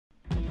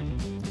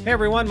Hey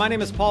everyone, my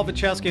name is Paul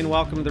Vojchehoske and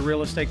welcome to the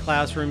Real Estate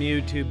Classroom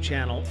YouTube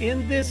channel.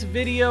 In this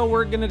video,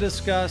 we're going to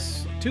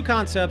discuss two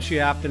concepts you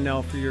have to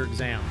know for your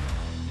exam.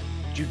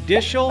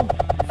 Judicial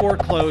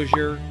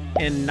foreclosure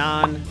and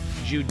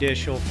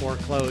non-judicial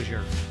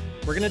foreclosure.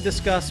 We're going to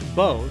discuss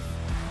both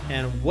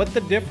and what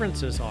the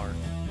differences are.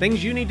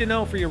 Things you need to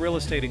know for your real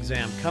estate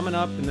exam coming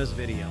up in this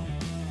video.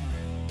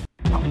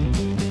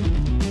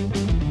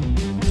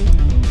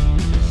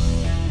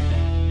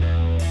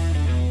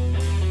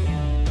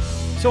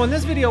 So in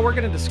this video, we're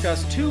going to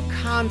discuss two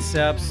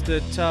concepts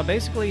that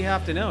basically you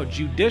have to know: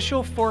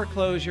 judicial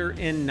foreclosure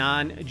and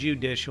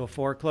non-judicial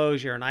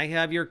foreclosure. And I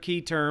have your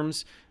key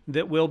terms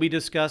that will be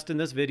discussed in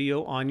this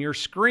video on your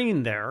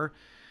screen there.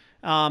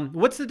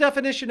 What's the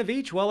definition of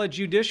each? Well, a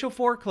judicial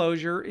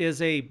foreclosure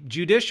is a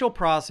judicial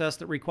process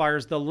that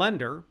requires the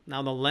lender,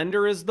 now the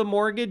lender is the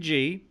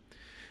mortgagee,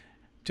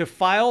 to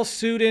file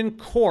suit in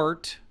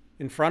court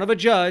in front of a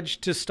judge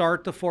to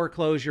start the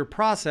foreclosure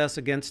process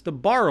against the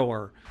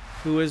borrower,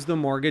 who is the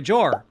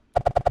mortgagor.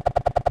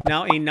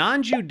 Now, a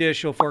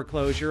non-judicial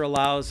foreclosure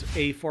allows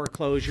a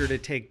foreclosure to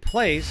take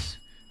place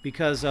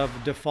because of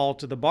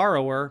default of the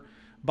borrower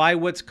by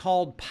what's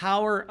called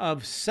power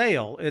of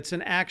sale. It's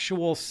an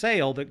actual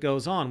sale that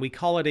goes on. We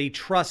call it a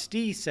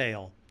trustee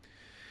sale.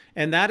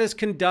 And that is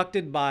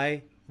conducted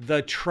by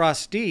the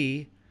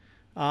trustee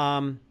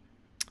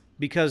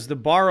because the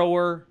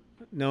borrower,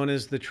 known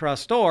as the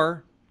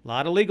trustor, a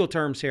lot of legal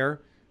terms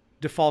here,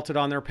 defaulted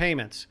on their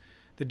payments.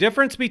 The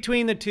difference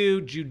between the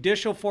two: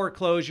 judicial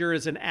foreclosure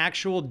is an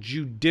actual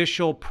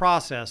judicial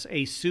process.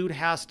 A suit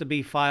has to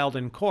be filed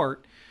in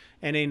court.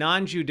 And a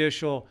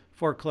non-judicial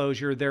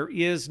foreclosure, there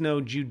is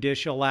no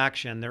judicial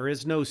action. There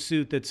is no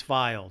suit that's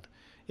filed.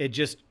 It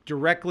just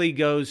directly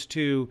goes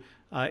to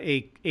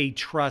a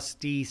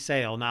trustee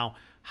sale. Now,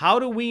 how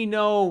do we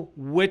know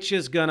which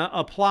is going to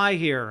apply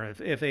here?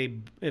 If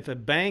a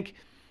bank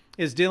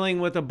is dealing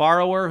with a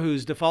borrower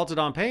who's defaulted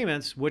on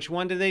payments, which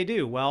one do they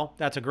do? Well,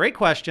 that's a great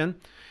question.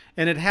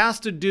 And it has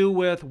to do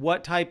with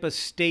what type of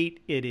state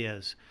it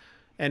is.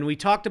 And we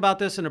talked about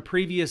this in a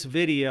previous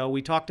video.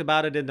 We talked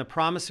about it in the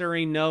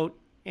promissory note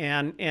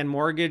and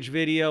mortgage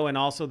video, and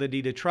also the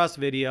deed of trust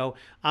video.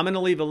 I'm going to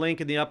leave a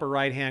link in the upper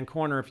right-hand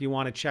corner if you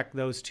want to check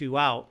those two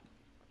out.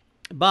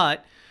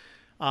 But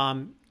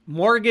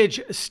mortgage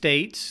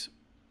states,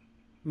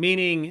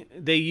 meaning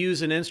they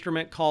use an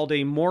instrument called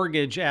a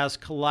mortgage as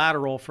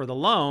collateral for the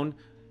loan.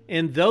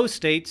 In those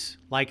states,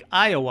 like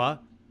Iowa,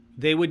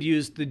 they would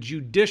use the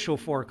judicial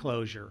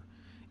foreclosure.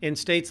 In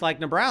states like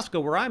Nebraska,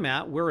 where I'm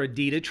at, we're a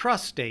deed of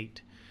trust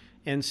state.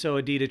 And so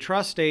a deed of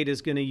trust state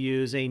is going to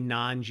use a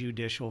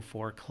non-judicial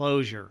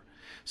foreclosure.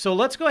 So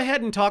let's go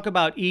ahead and talk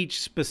about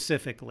each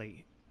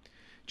specifically.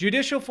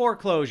 Judicial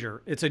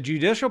foreclosure, it's a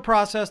judicial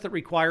process that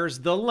requires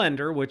the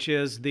lender, which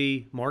is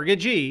the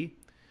mortgagee,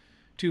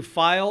 to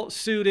file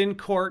suit in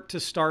court to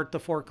start the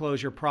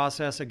foreclosure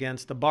process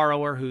against the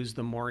borrower, who's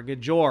the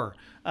mortgagor.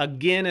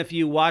 Again, if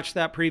you watch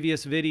that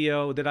previous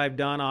video that I've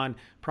done on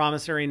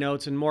promissory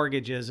notes and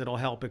mortgages, it'll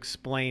help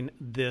explain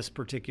this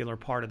particular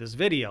part of this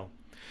video.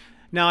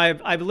 Now,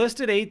 I've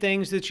listed 8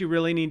 things that you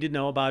really need to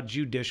know about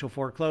judicial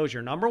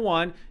foreclosure. Number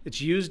 1,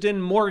 it's used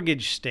in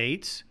mortgage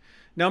states.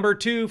 Number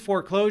 2,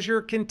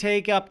 foreclosure can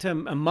take up to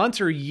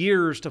months or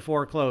years to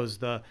foreclose.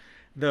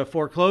 The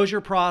foreclosure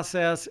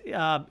process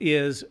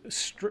is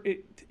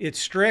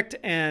strict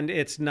and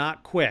it's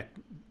not quick.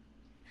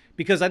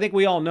 Because I think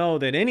we all know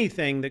that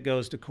anything that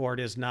goes to court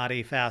is not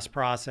a fast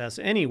process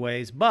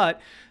anyways,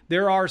 but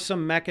there are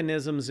some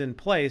mechanisms in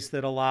place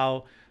that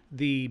allow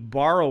the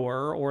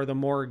borrower or the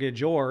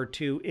mortgagor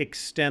to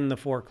extend the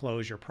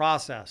foreclosure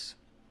process.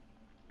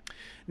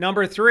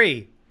 Number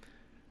 3,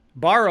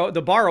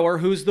 the borrower,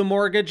 who's the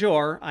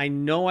mortgagor. I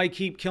know I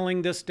keep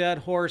killing this dead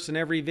horse in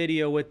every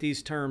video with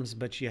these terms,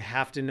 but you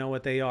have to know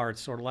what they are.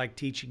 It's sort of like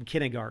teaching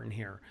kindergarten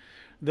here.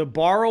 The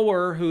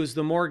borrower, who's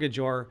the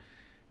mortgagor,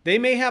 they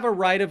may have a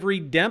right of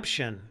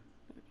redemption.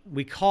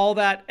 We call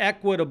that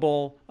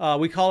equitable.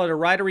 We call it a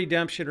right of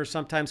redemption, or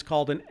sometimes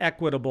called an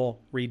equitable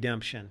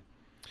redemption.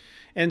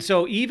 And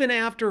so even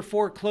after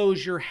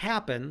foreclosure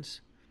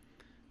happens,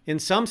 in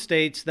some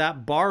states,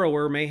 that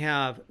borrower may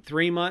have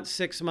 3 months,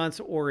 6 months,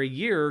 or a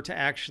year to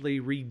actually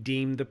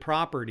redeem the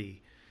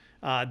property.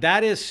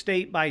 That is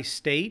state by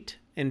state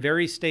and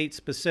very state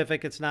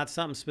specific. It's not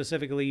something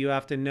specifically you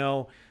have to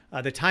know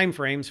the time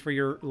frames for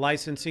your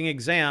licensing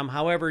exam.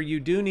 However,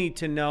 you do need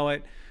to know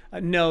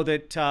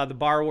that the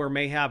borrower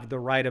may have the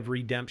right of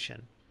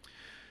redemption.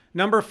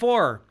 Number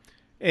 4,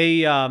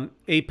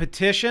 a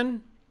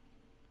petition,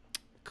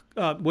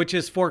 which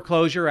is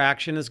foreclosure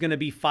action, is going to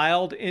be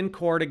filed in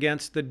court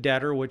against the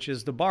debtor, which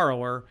is the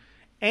borrower.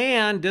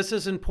 And this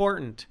is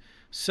important.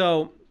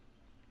 So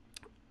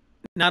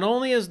not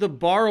only is the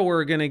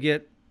borrower going to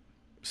get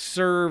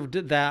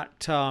served that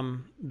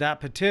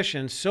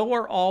petition, so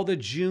are all the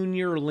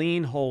junior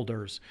lien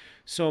holders.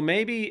 So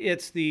maybe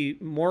it's the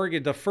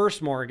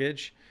first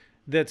mortgage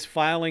that's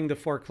filing the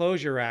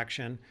foreclosure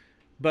action,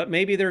 but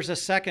maybe there's a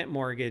second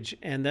mortgage,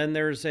 and then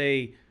there's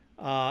a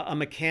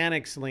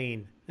mechanic's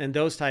lien, and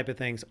those type of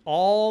things.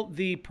 All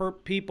the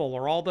people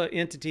or all the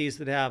entities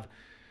that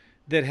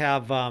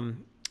have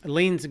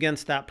liens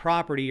against that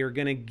property are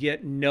going to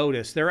get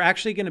notice. They're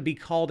actually going to be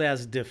called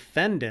as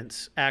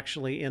defendants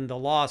actually in the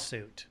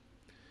lawsuit.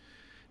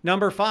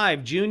 Number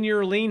 5,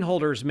 junior lien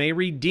holders may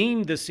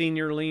redeem the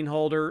senior lien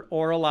holder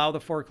or allow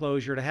the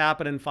foreclosure to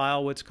happen and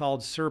file what's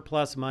called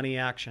surplus money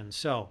action.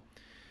 So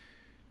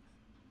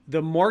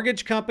the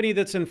mortgage company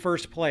that's in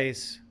first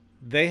place,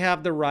 they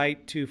have the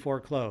right to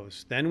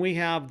foreclose. Then we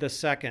have the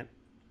second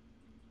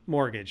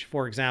mortgage,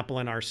 for example,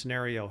 in our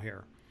scenario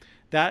here.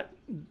 That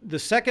the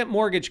second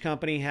mortgage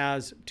company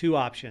has two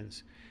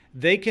options.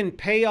 They can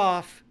pay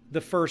off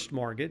the first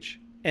mortgage,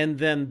 and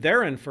then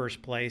they're in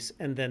first place,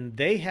 and then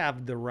they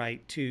have the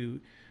right to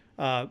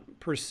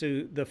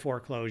pursue the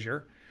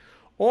foreclosure.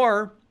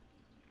 Or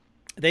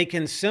they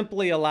can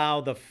simply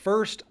allow the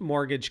first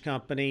mortgage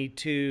company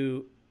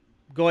to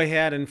go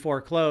ahead and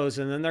foreclose,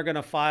 and then they're going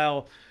to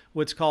file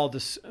what's called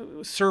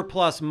the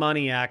surplus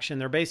money action.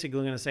 They're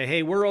basically going to say,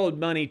 hey, we're owed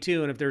money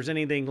too, and if there's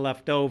anything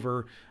left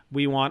over,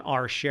 we want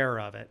our share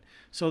of it.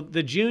 So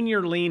the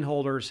junior lien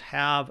holders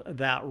have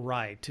that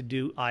right to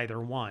do either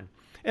one.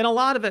 And a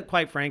lot of it,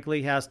 quite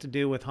frankly, has to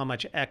do with how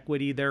much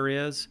equity there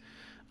is.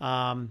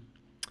 I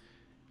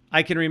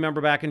can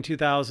remember back in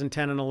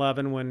 2010 and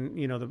 11 when,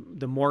 you know,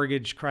 the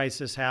mortgage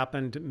crisis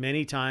happened.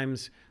 Many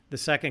times the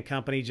second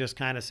company just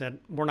kind of said,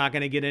 we're not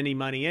going to get any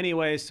money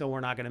anyway, so we're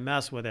not going to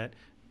mess with it.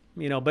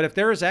 You know, but if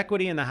there is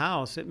equity in the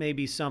house, it may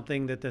be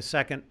something that the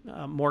second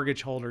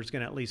mortgage holder is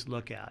going to at least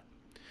look at.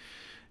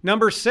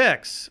 Number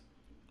 6,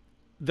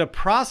 the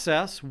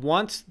process,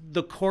 once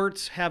the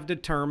courts have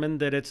determined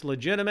that it's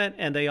legitimate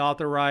and they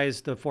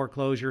authorize the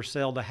foreclosure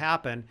sale to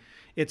happen,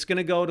 it's going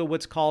to go to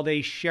what's called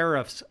a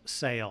sheriff's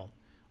sale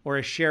or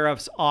a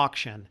sheriff's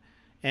auction.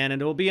 And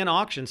it will be an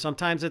auction.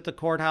 Sometimes at the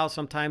courthouse,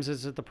 sometimes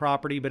it's at the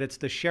property, but it's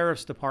the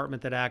sheriff's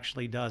department that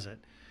actually does it.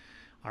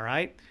 All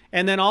right.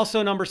 And then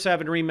also number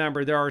 7,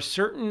 remember, there are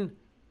certain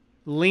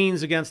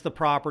liens against the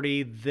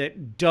property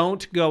that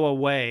don't go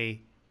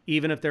away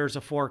even if there's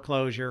a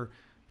foreclosure.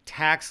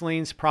 Tax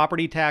liens,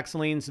 property tax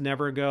liens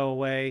never go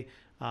away.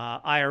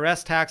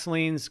 IRS tax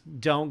liens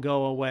don't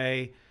go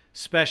away.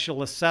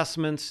 Special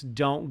assessments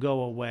don't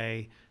go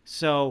away.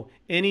 So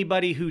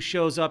anybody who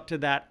shows up to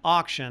that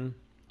auction,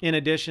 in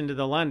addition to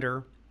the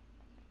lender,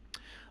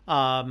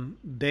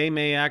 they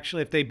may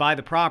actually, if they buy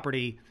the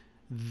property,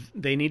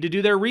 they need to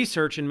do their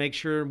research and make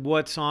sure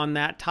what's on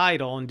that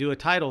title and do a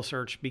title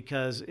search,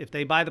 because if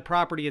they buy the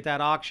property at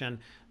that auction,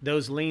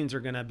 those liens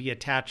are going to be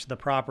attached to the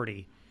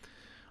property.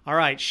 All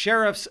right,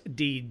 sheriff's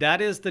deed.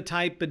 That is the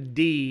type of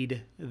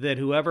deed that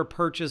whoever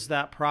purchased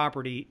that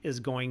property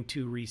is going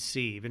to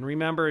receive. And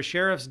remember, a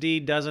sheriff's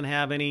deed doesn't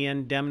have any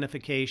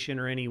indemnification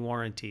or any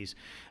warranties.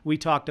 We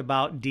talked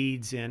about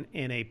deeds in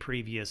a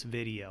previous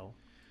video.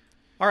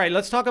 All right,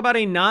 let's talk about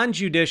a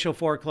non-judicial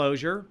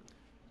foreclosure.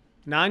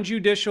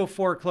 Non-judicial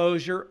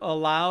foreclosure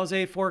allows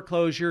a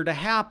foreclosure to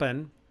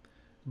happen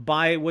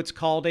by what's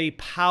called a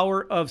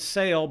power of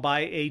sale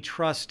by a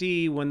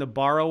trustee when the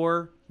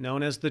borrower,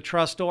 known as the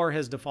trustor,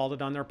 has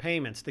defaulted on their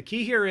payments. The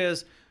key here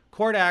is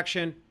court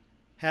action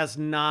has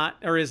not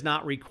or is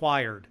not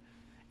required.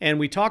 And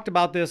we talked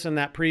about this in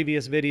that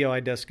previous video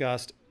I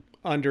discussed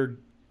under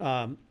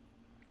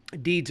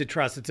Deeds of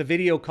Trust. It's a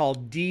video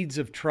called Deeds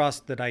of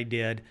Trust that I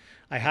did.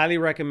 I highly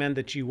recommend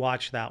that you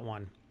watch that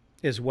one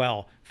as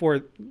well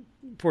for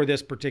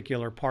this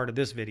particular part of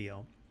this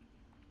video.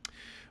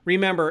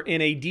 Remember,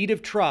 in a deed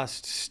of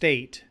trust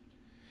state,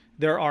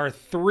 there are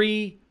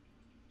 3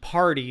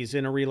 parties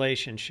in a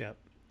relationship.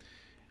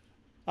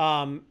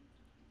 In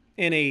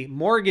a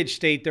mortgage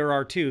state, there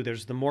are 2.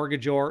 There's the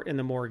mortgagor and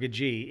the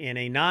mortgagee. In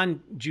a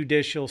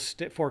non-judicial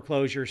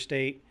foreclosure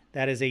state,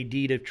 that is a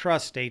deed of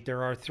trust state,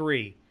 there are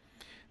 3.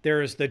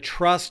 There is the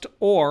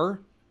trustor,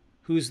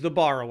 who's the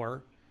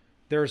borrower.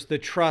 There's the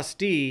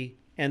trustee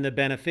and the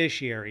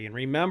beneficiary. And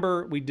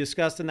remember, we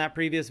discussed in that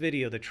previous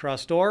video, the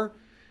trustor,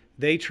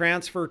 they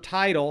transfer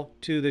title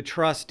to the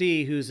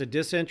trustee, who's a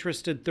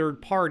disinterested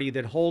third party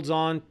that holds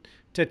on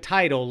to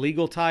title,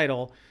 legal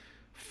title,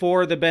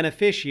 for the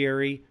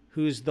beneficiary,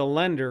 who's the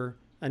lender,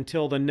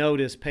 until the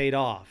note is paid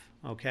off.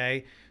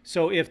 Okay,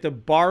 so if the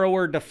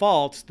borrower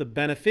defaults, the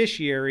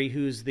beneficiary,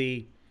 who's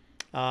the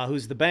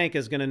bank,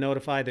 is going to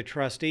notify the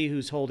trustee,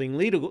 who's holding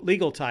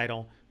legal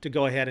title, to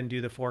go ahead and do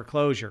the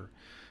foreclosure.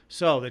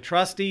 So the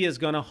trustee is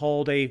going to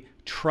hold a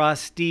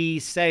trustee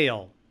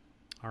sale.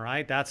 All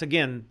right, that's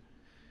again,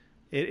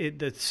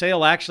 the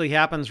sale actually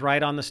happens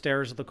right on the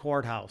stairs of the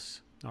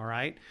courthouse. All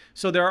right,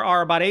 so there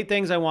are about 8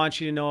 things I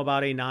want you to know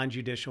about a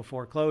non-judicial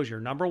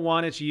foreclosure. Number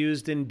 1, it's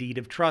used in deed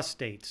of trust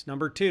states.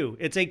 Number 2,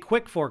 it's a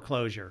quick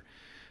foreclosure.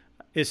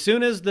 As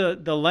soon as the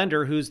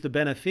lender, who's the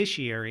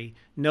beneficiary,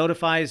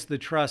 notifies the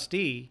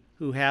trustee,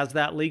 who has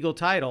that legal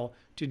title,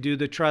 to do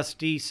the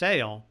trustee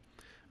sale,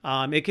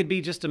 it could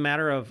be just a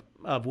matter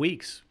of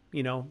weeks,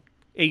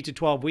 8 to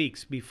 12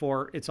 weeks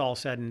before it's all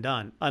said and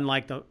done.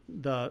 Unlike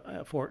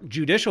for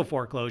judicial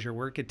foreclosure,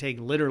 where it could take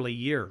literally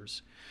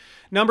years.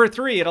 Number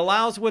 3, it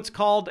allows what's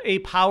called a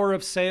power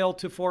of sale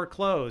to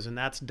foreclose, and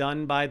that's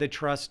done by the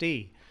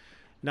trustee.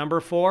 Number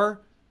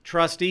 4,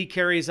 trustee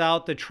carries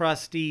out the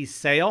trustee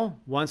sale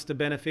once the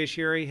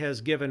beneficiary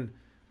has given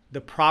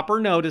the proper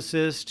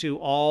notices to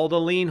all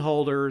the lien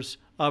holders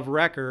of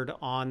record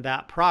on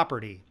that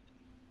property.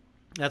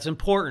 That's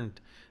important.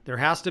 There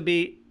has to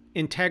be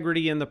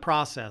integrity in the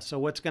process. So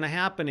what's going to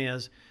happen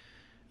is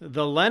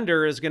the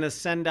lender is going to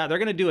send out, they're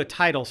going to do a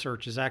title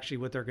search is actually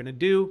what they're going to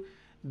do.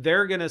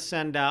 They're going to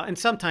send out, and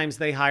sometimes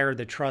they hire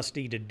the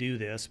trustee to do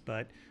this,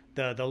 but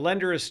the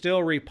lender is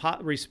still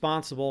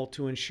responsible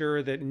to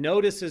ensure that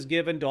notice is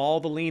given to all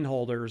the lien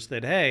holders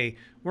that, hey,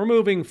 we're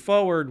moving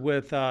forward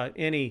with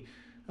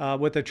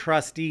with a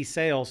trustee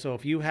sale. So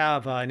if you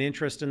have an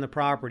interest in the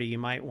property, you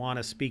might want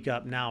to speak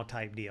up now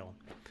type deal.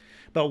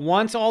 But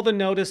once all the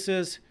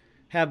notices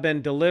have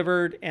been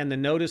delivered and the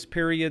notice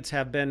periods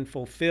have been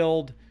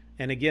fulfilled,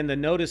 and again, the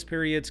notice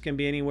periods can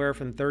be anywhere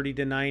from 30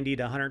 to 90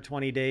 to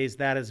 120 days.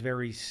 That is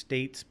very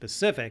state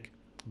specific.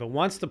 But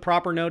once the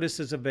proper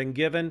notices have been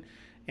given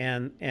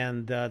and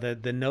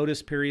the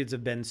notice periods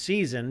have been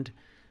seasoned,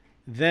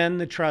 then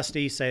the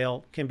trustee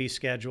sale can be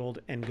scheduled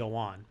and go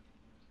on.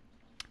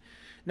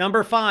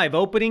 Number 5,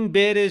 opening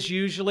bid is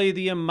usually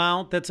the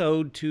amount that's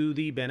owed to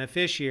the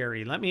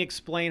beneficiary. Let me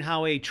explain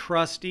how a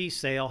trustee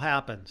sale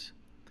happens.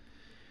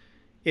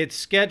 It's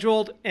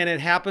scheduled and it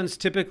happens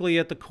typically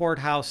at the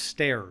courthouse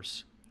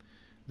stairs.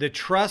 The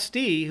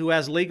trustee who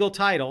has legal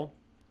title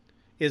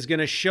is going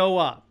to show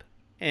up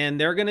and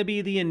they're going to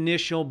be the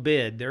initial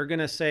bid. They're going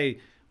to say,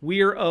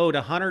 we are owed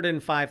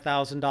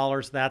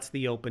 $105,000. That's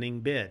the opening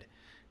bid.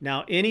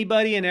 Now,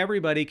 anybody and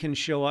everybody can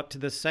show up to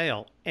the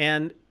sale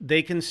and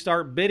they can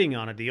start bidding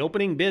on it. The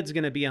opening bid is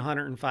going to be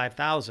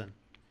 $105,000.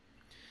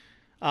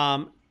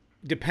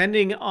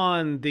 Depending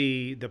on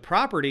the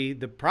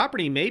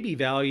property may be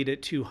valued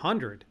at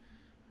 $200,000.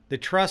 The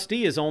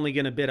trustee is only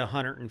going to bid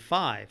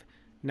 $105,000.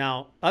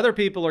 Now, other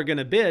people are going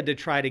to bid to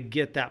try to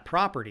get that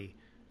property,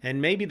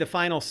 and maybe the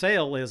final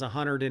sale is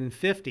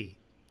 $150,000.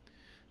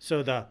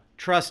 So the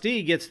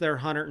trustee gets their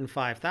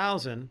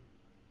 $105,000,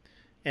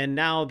 and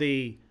now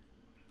the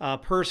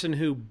person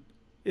who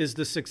is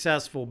the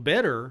successful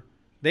bidder,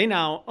 they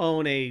now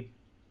own a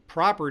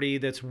property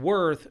that's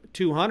worth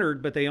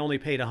 $200,000, but they only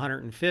paid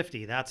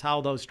 $150,000. That's how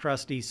those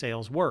trustee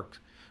sales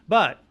work.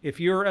 But if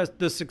you're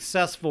the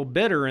successful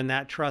bidder in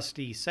that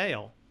trustee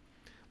sale,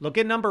 look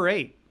at number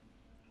 8.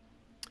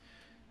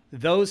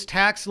 Those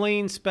tax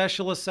liens,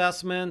 special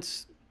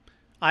assessments,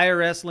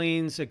 IRS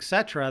liens,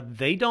 etc.,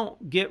 they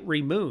don't get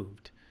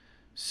removed.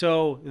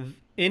 So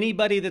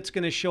anybody that's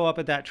going to show up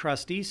at that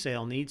trustee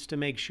sale needs to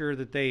make sure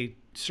that they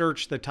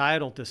search the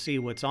title to see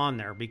what's on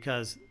there,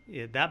 because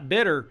that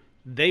bidder,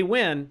 they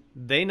win,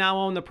 they now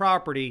own the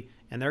property,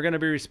 and they're going to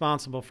be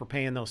responsible for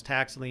paying those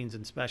tax liens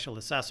and special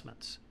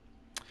assessments.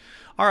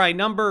 All right,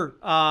 number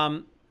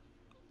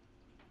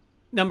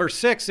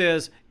 6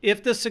 is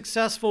if the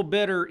successful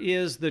bidder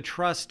is the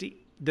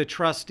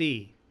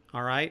trustee,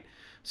 all right?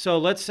 So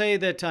let's say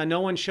that no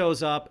one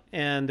shows up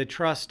and the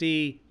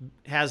trustee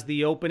has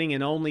the opening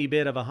and only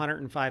bid of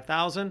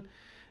 $105,000.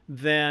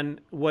 Then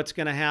what's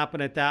going to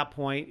happen at that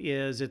point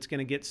is it's going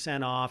to get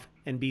sent off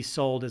and be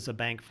sold as a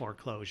bank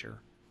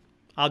foreclosure.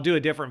 I'll do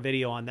a different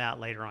video on that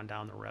later on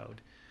down the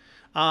road.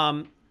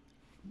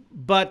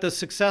 But the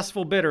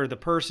successful bidder, the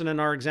person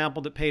in our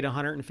example that paid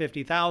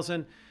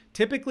 $150,000,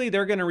 typically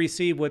they're going to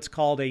receive what's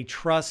called a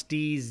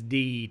trustee's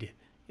deed.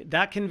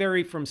 That can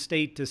vary from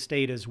state to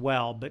state as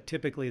well, but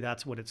typically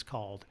that's what it's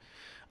called.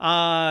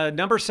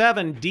 Number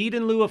 7, deed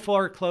in lieu of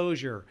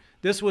foreclosure.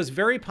 This was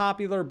very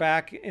popular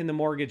back in the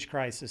mortgage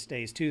crisis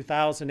days,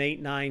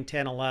 2008, 9,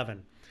 10,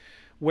 11,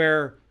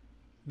 where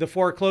the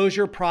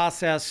foreclosure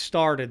process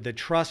started. The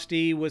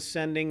trustee was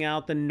sending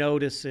out the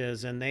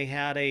notices and they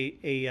had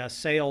a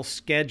sale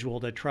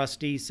scheduled, a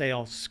trustee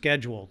sale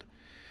scheduled.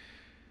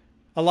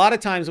 A lot of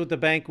times what the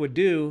bank would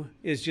do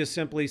is just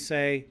simply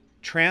say,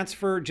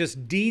 transfer,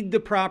 just deed the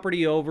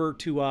property over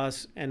to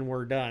us and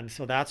we're done.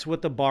 So that's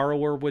what the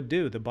borrower would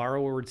do. The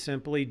borrower would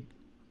simply,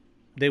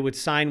 they would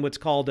sign what's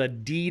called a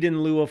deed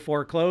in lieu of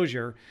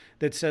foreclosure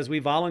that says we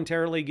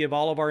voluntarily give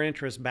all of our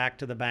interest back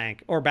to the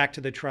bank or back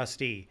to the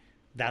trustee.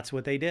 That's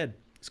what they did.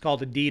 It's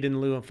called a deed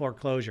in lieu of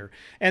foreclosure.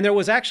 And there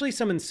was actually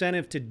some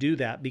incentive to do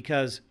that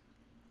because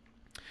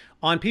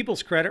on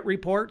people's credit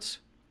reports,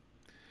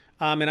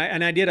 and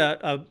I did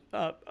a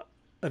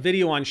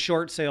video on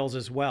short sales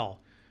as well.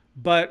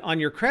 But on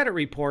your credit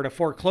report, a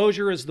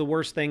foreclosure is the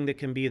worst thing that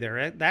can be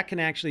there. That can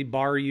actually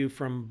bar you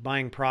from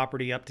buying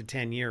property up to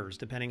 10 years,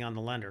 depending on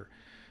the lender.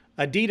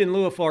 A deed in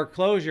lieu of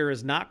foreclosure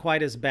is not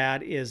quite as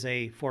bad as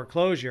a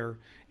foreclosure,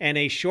 and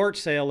a short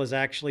sale is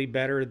actually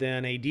better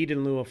than a deed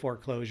in lieu of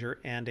foreclosure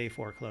and a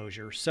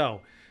foreclosure. So,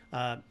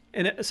 and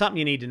it's something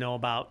you need to know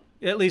about,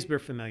 at least be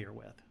familiar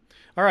with.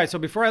 All right, so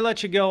before I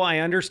let you go, I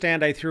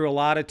understand I threw a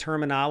lot of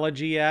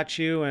terminology at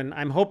you, and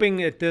I'm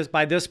hoping at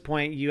by this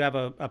point you have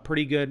a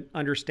pretty good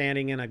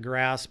understanding and a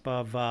grasp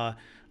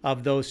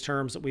of those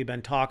terms that we've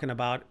been talking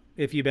about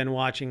if you've been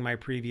watching my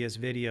previous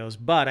videos.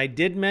 But I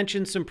did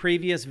mention some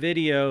previous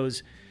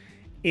videos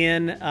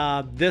in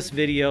this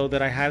video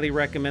that I highly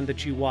recommend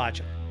that you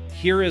watch.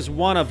 Here is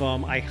one of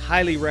them I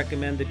highly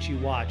recommend that you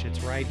watch.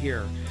 It's right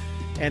here.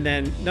 And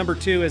then number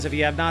 2 is, if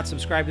you have not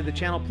subscribed to the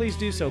channel, please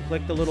do so.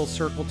 Click the little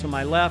circle to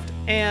my left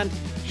and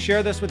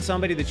share this with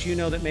somebody that you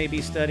know that may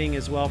be studying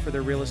as well for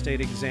their real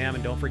estate exam.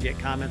 And don't forget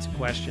comments and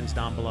questions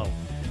down below.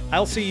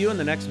 I'll see you in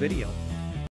the next video.